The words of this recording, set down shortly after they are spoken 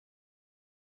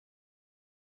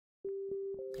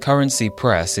Currency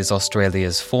Press is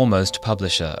Australia's foremost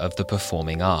publisher of the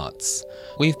performing arts.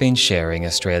 We've been sharing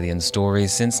Australian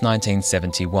stories since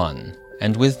 1971,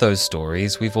 and with those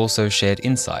stories we've also shared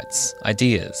insights,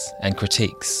 ideas, and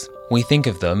critiques. We think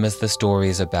of them as the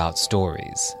stories about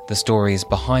stories, the stories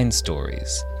behind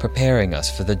stories, preparing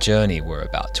us for the journey we're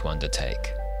about to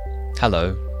undertake.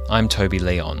 Hello, I'm Toby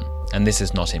Leon, and this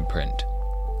is Not in Print.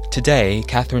 Today,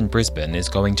 Catherine Brisbane is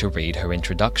going to read her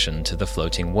introduction to The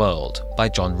Floating World by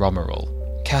John Romeril.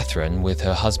 Catherine, with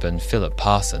her husband Philip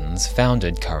Parsons,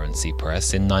 founded Currency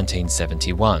Press in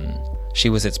 1971. She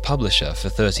was its publisher for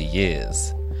 30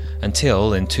 years.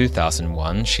 Until, in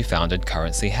 2001, she founded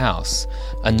Currency House,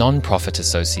 a non-profit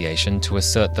association to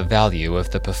assert the value of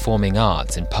the performing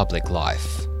arts in public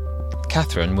life.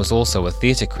 Catherine was also a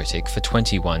theatre critic for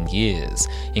 21 years,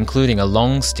 including a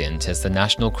long stint as the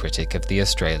national critic of The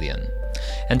Australian.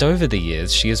 And over the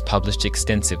years she has published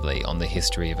extensively on the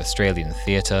history of Australian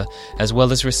theatre, as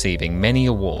well as receiving many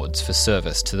awards for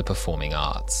service to the performing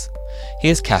arts.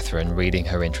 Here's Catherine reading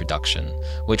her introduction,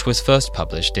 which was first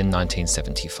published in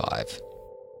 1975.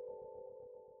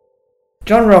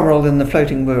 John Romeril in The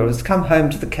Floating World has come home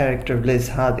to the character of Les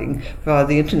Harding via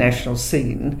the international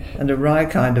scene and a wry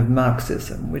kind of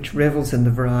Marxism which revels in the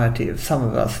variety of some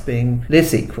of us being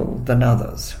less equal than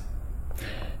others.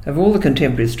 Of all the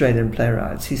contemporary Australian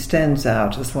playwrights, he stands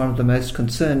out as one of the most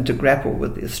concerned to grapple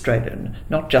with the Australian,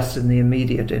 not just in the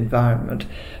immediate environment,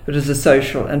 but as a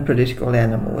social and political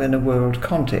animal in a world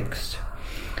context.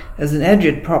 As an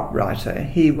agit-prop writer,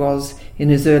 he was, in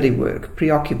his early work,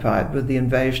 preoccupied with the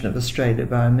invasion of Australia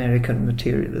by American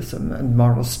materialism and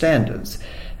moral standards,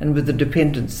 and with the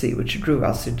dependency which drew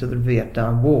us into the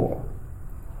Vietnam War.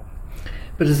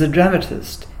 But as a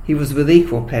dramatist, he was with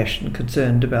equal passion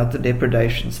concerned about the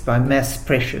depredations by mass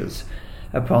pressures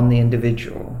upon the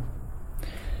individual.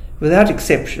 Without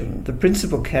exception, the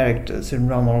principal characters in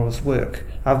Romeril's work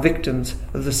are victims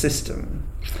of the system,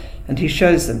 and he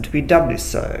shows them to be doubly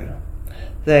so.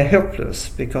 They are helpless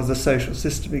because the social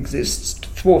system exists to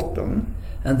thwart them,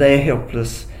 and they are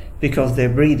helpless because their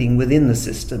breeding within the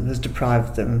system has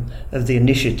deprived them of the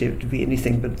initiative to be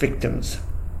anything but victims.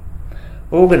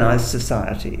 Organised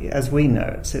society, as we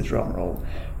know it, says Romeril,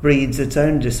 breeds its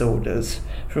own disorders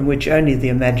from which only the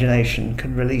imagination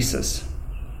can release us.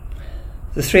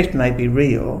 The threat may be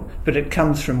real, but it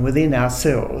comes from within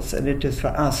ourselves, and it is for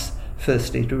us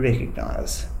firstly to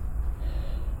recognise.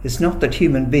 It's not that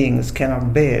human beings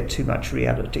cannot bear too much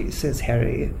reality, says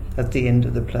Harry at the end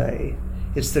of the play.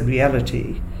 It's that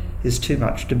reality is too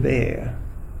much to bear.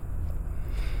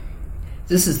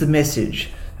 This is the message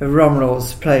of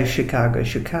Romeril's play Chicago,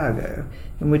 Chicago,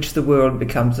 in which the world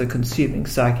becomes a consuming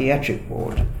psychiatric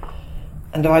ward.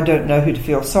 And I Don't Know Who to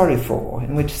Feel Sorry For,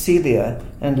 in which Celia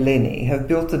and Lenny have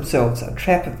built themselves a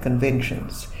trap of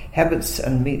conventions, habits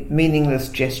and meaningless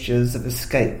gestures of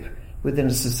escape within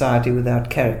a society without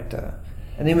character,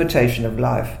 an imitation of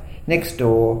life next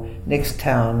door, next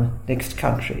town, next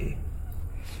country.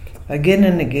 Again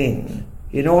and again,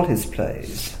 in all his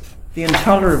plays, the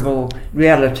intolerable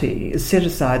reality is set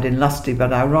aside in lusty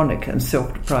but ironic and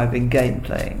self-depriving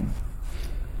game-playing.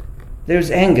 There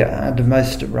is anger under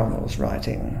most of Romeril's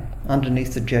writing,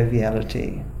 underneath the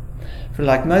joviality. For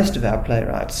like most of our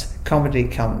playwrights, comedy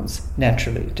comes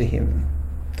naturally to him.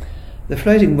 The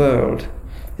Floating World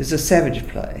is a savage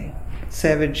play,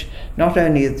 savage not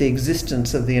only at the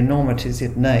existence of the enormities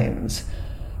it names,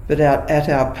 but at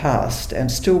our past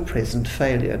and still present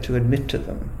failure to admit to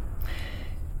them.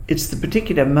 It's the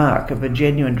particular mark of a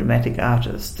genuine dramatic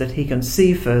artist that he can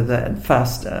see further and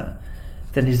faster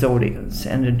than his audience,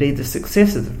 and indeed the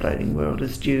success of The Floating World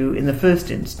is due in the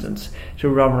first instance to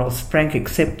Romeril's frank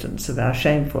acceptance of our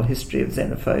shameful history of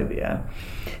xenophobia,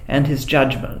 and his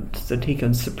judgment that he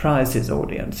can surprise his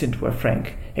audience into a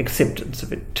frank acceptance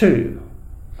of it too.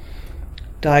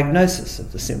 Diagnosis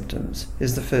of the symptoms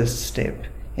is the first step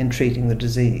in treating the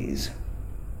disease.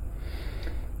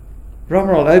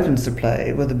 Romeril opens the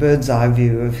play with a bird's-eye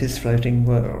view of his floating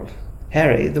world.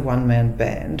 Harry, the one-man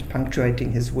band,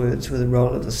 punctuating his words with a roll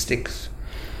of the sticks,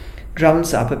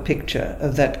 drums up a picture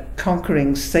of that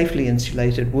conquering, safely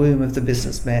insulated womb of the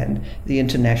businessman, the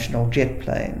international jet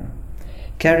plane,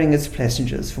 carrying its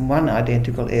passengers from one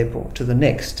identical airport to the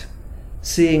next,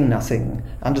 seeing nothing,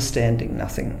 understanding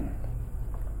nothing.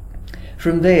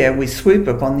 From there we swoop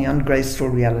upon the ungraceful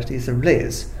realities of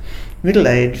Les,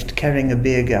 middle-aged, carrying a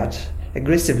beer gut,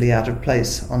 aggressively out of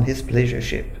place on his pleasure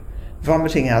ship,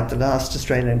 vomiting out the last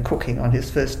Australian cooking on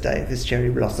his first day of his cherry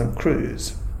blossom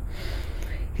cruise.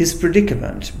 His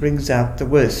predicament brings out the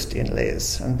worst in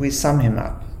Les, and we sum him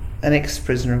up an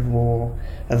ex-prisoner of war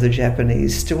of the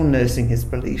Japanese, still nursing his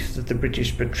belief that the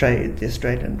British betrayed the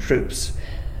Australian troops,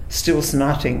 still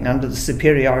smarting under the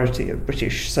superiority of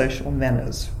British social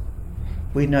manners.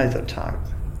 We know the type.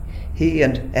 He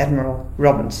and Admiral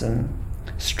Robinson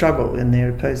struggle in their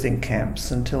opposing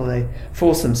camps until they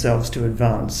force themselves to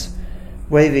advance,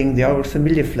 waving the old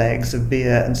familiar flags of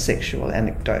beer and sexual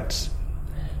anecdotes.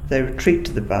 They retreat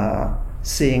to the bar,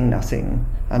 seeing nothing,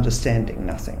 understanding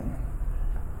nothing.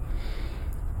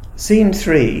 Scene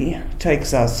 3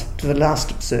 takes us to the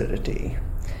last absurdity.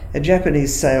 A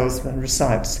Japanese salesman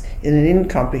recites in an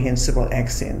incomprehensible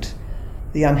accent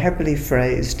the unhappily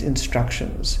phrased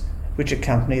instructions which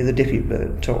accompany the Dippy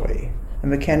Bird toy, a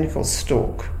mechanical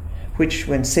stork which,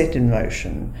 when set in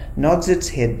motion, nods its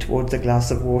head toward the glass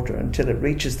of water until it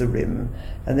reaches the rim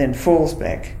and then falls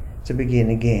back to begin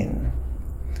again.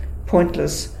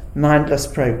 Pointless, mindless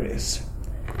progress,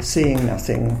 seeing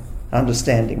nothing,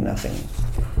 understanding nothing.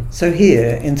 So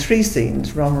here, in 3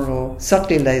 scenes, Romero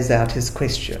subtly lays out his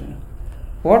question.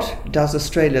 What does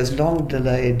Australia's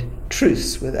long-delayed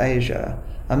truce with Asia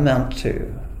amount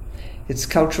to? Its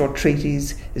cultural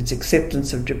treaties, its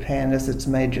acceptance of Japan as its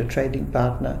major trading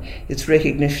partner, its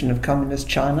recognition of communist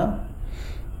China?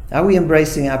 Are we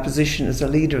embracing our position as a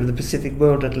leader of the Pacific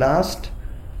world at last?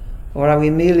 Or are we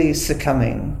merely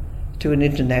succumbing to an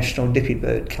international Dippy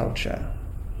Bird culture?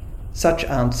 Such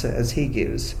answer as he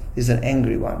gives is an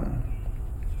angry one.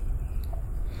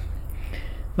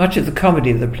 Much of the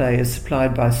comedy of the play is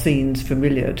supplied by scenes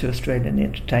familiar to Australian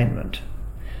entertainment.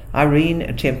 Irene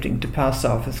attempting to pass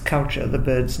off as culture the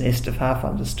bird's nest of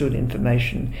half-understood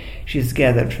information she has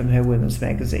gathered from her women's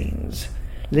magazines.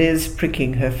 Les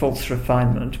pricking her false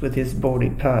refinement with his bawdy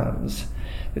poems.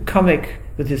 The comic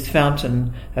with his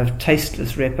fountain of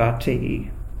tasteless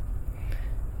repartee.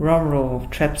 Romero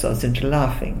traps us into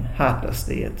laughing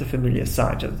heartlessly at the familiar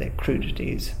sight of their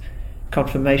crudities,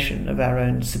 confirmation of our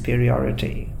own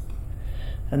superiority,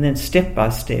 and then step by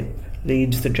step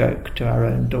leads the joke to our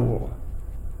own door.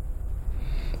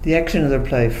 The action of the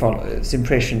play follows,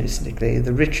 impressionistically,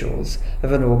 the rituals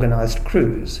of an organised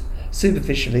cruise.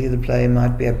 Superficially, the play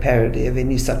might be a parody of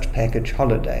any such package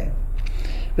holiday.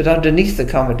 But underneath the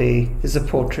comedy is a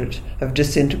portrait of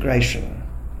disintegration.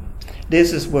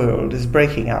 Les's world is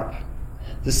breaking up.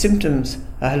 The symptoms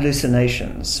are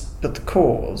hallucinations, but the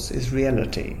cause is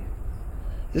reality.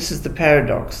 This is the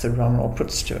paradox that Romero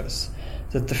puts to us,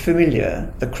 that the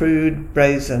familiar, the crude,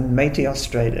 brazen, matey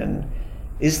Australian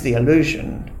is the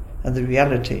illusion, and the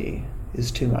reality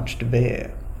is too much to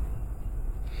bear.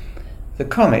 The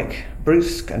comic,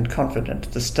 brusque and confident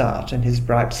at the start in his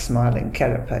bright, smiling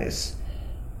carapace,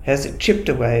 has it chipped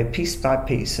away piece by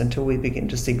piece until we begin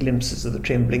to see glimpses of the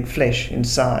trembling flesh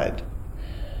inside.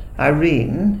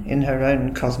 Irene, in her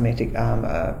own cosmetic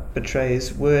armour,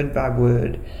 betrays word by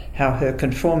word how her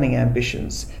conforming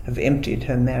ambitions have emptied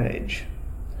her marriage.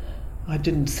 "I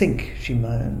didn't think," she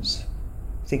moans,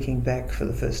 thinking back for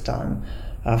the first time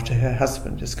after her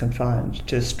husband is confined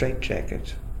to a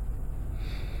straitjacket.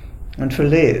 And for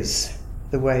Les,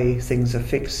 the way things are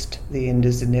fixed, the end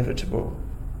is inevitable.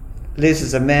 Les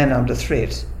is a man under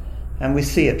threat, and we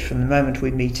see it from the moment we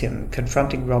meet him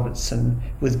confronting Robertson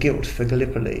with guilt for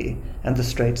Gallipoli and the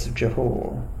Straits of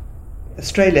Johor.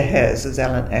 Australia has, as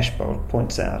Alan Ashbolt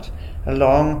points out, a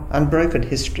long, unbroken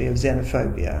history of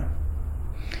xenophobia.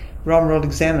 Romero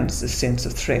examines this sense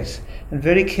of threat and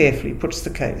very carefully puts the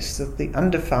case that the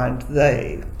undefined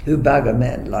they who bug a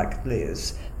man like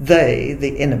Les, they,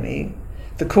 the enemy,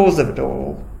 the cause of it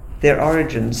all, their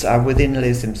origins are within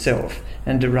Les himself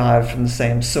and derived from the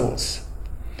same source.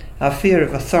 Our fear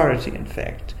of authority, in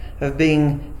fact, of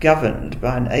being governed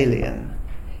by an alien,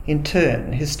 in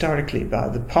turn, historically by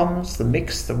the Poms, the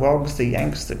Micks, the Wogs, the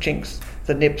Yanks, the Chinks,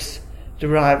 the Nips,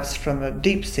 derives from a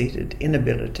deep-seated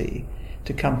inability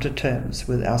to come to terms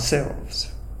with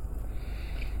ourselves.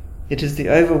 It is the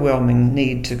overwhelming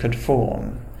need to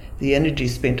conform, the energy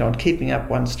spent on keeping up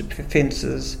one's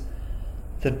defences,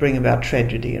 that bring about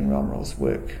tragedy in Romero's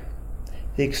work.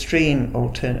 The extreme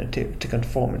alternative to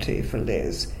conformity for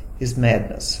Les is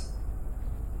madness.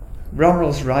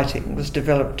 Romero's writing was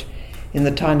developed in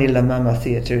the tiny La Mama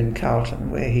Theatre in Carlton,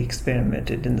 where he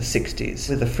experimented in the 60s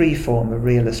with a free form of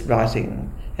realist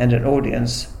writing and an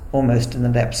audience almost in the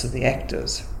laps of the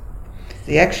actors.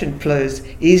 The action flows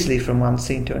easily from one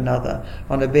scene to another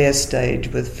on a bare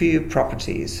stage with few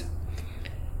properties,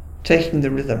 taking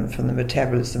the rhythm from the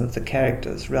metabolism of the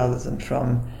characters rather than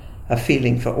from a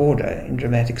feeling for order in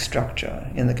dramatic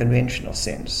structure in the conventional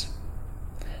sense.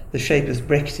 The shape is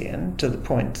Brechtian to the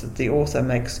point that the author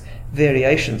makes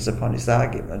variations upon his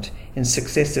argument in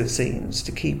successive scenes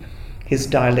to keep his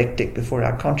dialectic before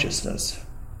our consciousness.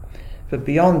 But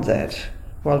beyond that,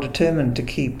 while determined to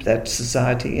keep that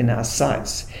society in our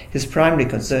sights, his primary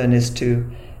concern is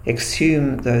to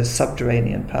exhume those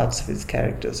subterranean parts of his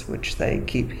characters which they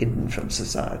keep hidden from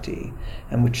society,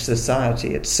 and which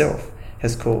society itself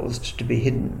has caused to be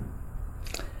hidden.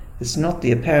 It's not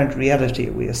the apparent reality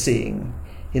we are seeing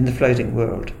in the floating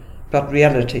world, but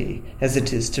reality as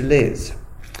it is to Les.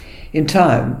 In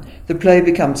time, the play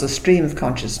becomes a stream of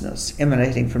consciousness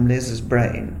emanating from Les's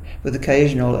brain, with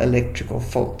occasional electrical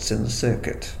faults in the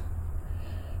circuit.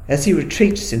 As he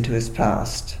retreats into his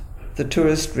past, the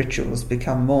tourist rituals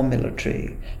become more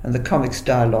military and the comic's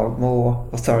dialogue more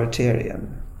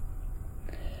authoritarian.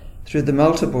 Through the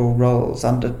multiple roles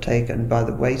undertaken by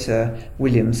the waiter,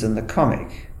 Williams, and the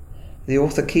comic, the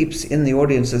author keeps in the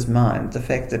audience's mind the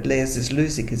fact that Les is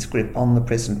losing his grip on the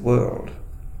present world.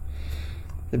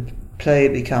 The play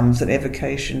becomes an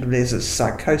evocation of Les's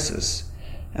psychosis,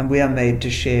 and we are made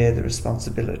to share the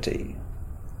responsibility.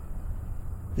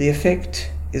 The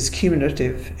effect is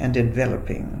cumulative and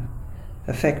enveloping,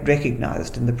 a fact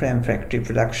recognised in the Pram Factory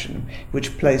production,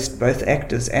 which placed both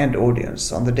actors and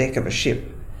audience on the deck of a ship,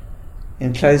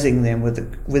 enclosing them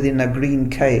within a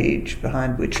green cage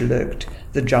behind which lurked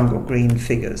the jungle green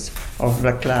figures of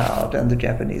MacLeod and the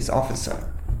Japanese officer.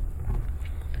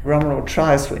 Romrell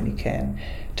tries when he can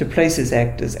to place his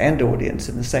actors and audience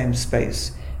in the same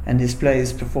space, and his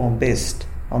plays perform best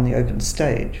on the open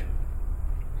stage.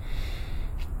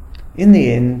 In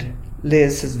the end,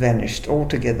 Les has vanished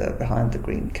altogether behind the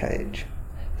green cage.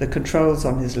 The controls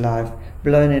on his life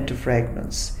blown into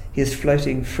fragments, he is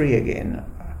floating free again,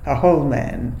 a whole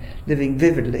man, living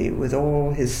vividly with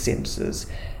all his senses,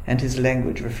 and his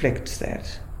language reflects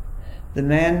that. The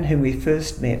man whom we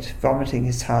first met vomiting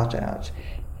his heart out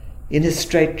in his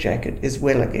straitjacket is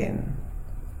well again.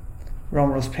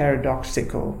 Romrell's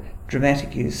paradoxical,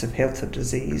 dramatic use of health and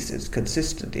disease is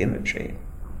consistent imagery.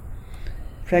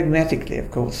 Pragmatically,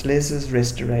 of course, Les's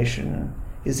restoration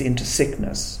is into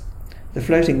sickness. The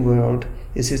floating world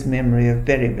is his memory of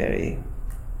Beriberi,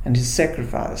 and his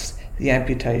sacrifice the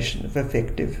amputation of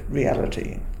effective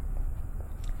reality.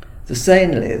 The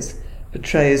sane Les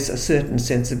betrays a certain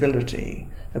sensibility,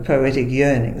 a poetic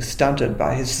yearning stunted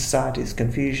by his society's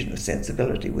confusion of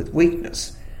sensibility with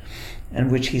weakness, and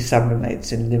which he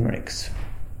sublimates in limericks.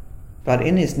 But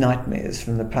in his nightmares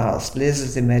from the past,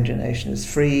 Les's imagination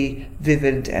is free,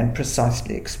 vivid, and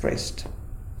precisely expressed,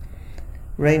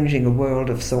 ranging a world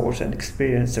of thought and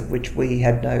experience of which we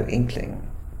had no inkling.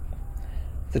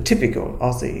 The typical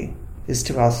Aussie is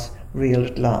to us real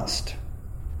at last.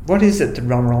 What is it that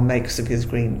Romrell makes of his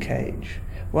green cage?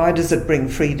 Why does it bring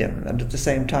freedom and at the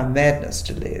same time madness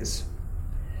to Les?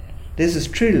 Les's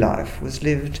true life was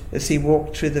lived as he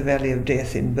walked through the valley of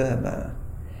death in Burma.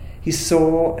 He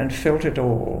saw and felt it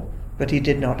all, but he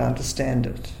did not understand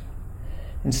it.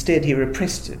 Instead, he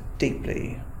repressed it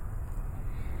deeply.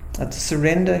 At the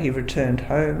surrender, he returned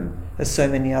home, as so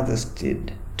many others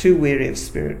did, too weary of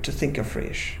spirit to think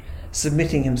afresh,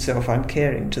 submitting himself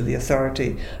uncaring to the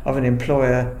authority of an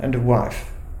employer and a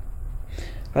wife.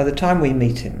 By the time we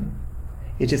meet him,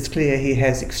 it is clear he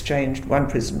has exchanged one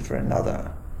prison for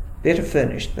another, better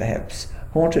furnished perhaps,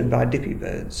 haunted by dippy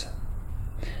birds.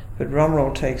 But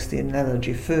Romrell takes the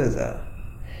analogy further.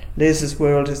 Les's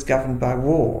world is governed by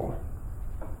war.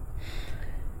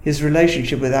 His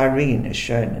relationship with Irene is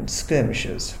shown in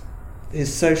skirmishes.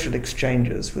 His social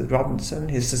exchanges with Robinson,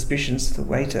 his suspicions of the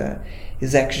waiter,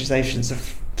 his accusations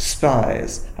of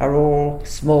spies are all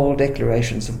small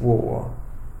declarations of war.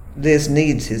 Les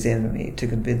needs his enemy to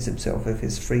convince himself of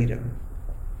his freedom.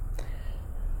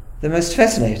 The most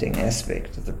fascinating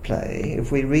aspect of the play,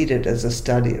 if we read it as a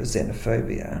study of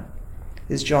xenophobia,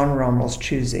 is John Romrell's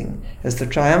choosing as the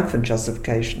triumphant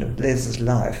justification of Les's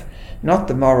life not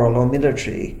the moral or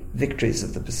military victories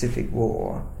of the Pacific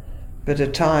War, but a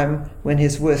time when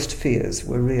his worst fears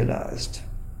were realised.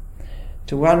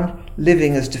 To one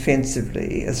living as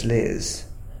defensively as Les,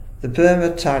 the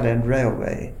Burma-Thailand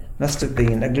Railway must have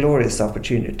been a glorious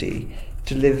opportunity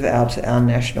to live out our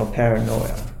national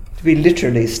paranoia, to be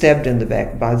literally stabbed in the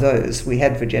back by those we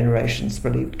had for generations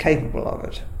believed capable of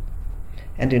it,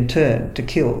 and in turn to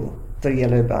kill the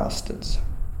yellow bastards.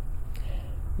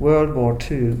 World War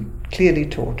II clearly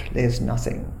taught Les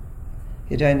nothing.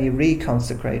 It only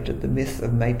reconsecrated the myth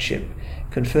of mateship,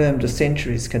 confirmed a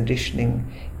century's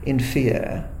conditioning in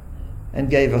fear,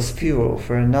 and gave us fuel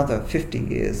for another 50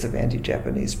 years of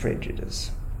anti-Japanese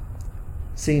prejudice.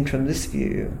 Seen from this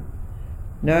view,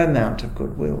 no amount of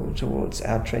goodwill towards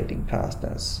our trading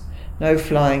partners, no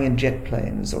flying in jet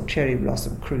planes or cherry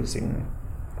blossom cruising,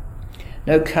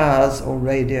 no cars or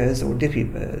radios or dippy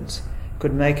birds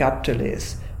could make up to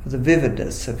Les for the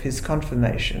vividness of his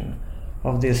confirmation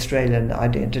of the Australian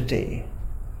identity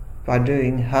by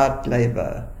doing hard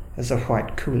labour as a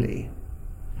white coolie.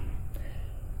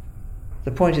 The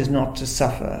point is not to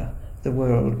suffer the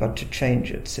world but to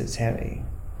change it, says Harry.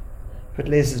 But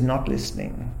Les is not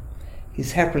listening.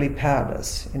 He's happily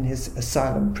powerless in his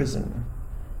asylum prison.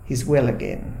 He's well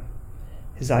again.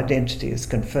 His identity is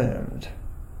confirmed.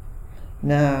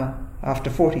 Now,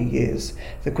 after 40 years,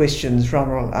 the questions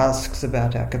Romeril asks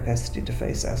about our capacity to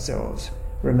face ourselves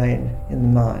remain in the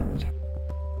mind.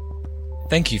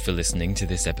 Thank you for listening to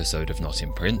this episode of Not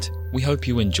in Print. We hope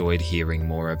you enjoyed hearing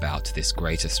more about this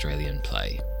great Australian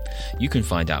play. You can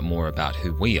find out more about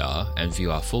who we are and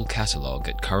view our full catalogue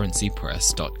at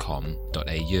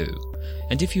currencypress.com.au.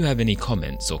 And if you have any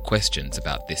comments or questions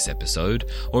about this episode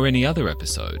or any other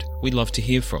episode, we'd love to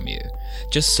hear from you.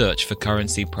 Just search for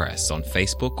Currency Press on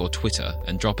Facebook or Twitter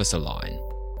and drop us a line.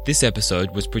 This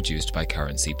episode was produced by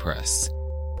Currency Press.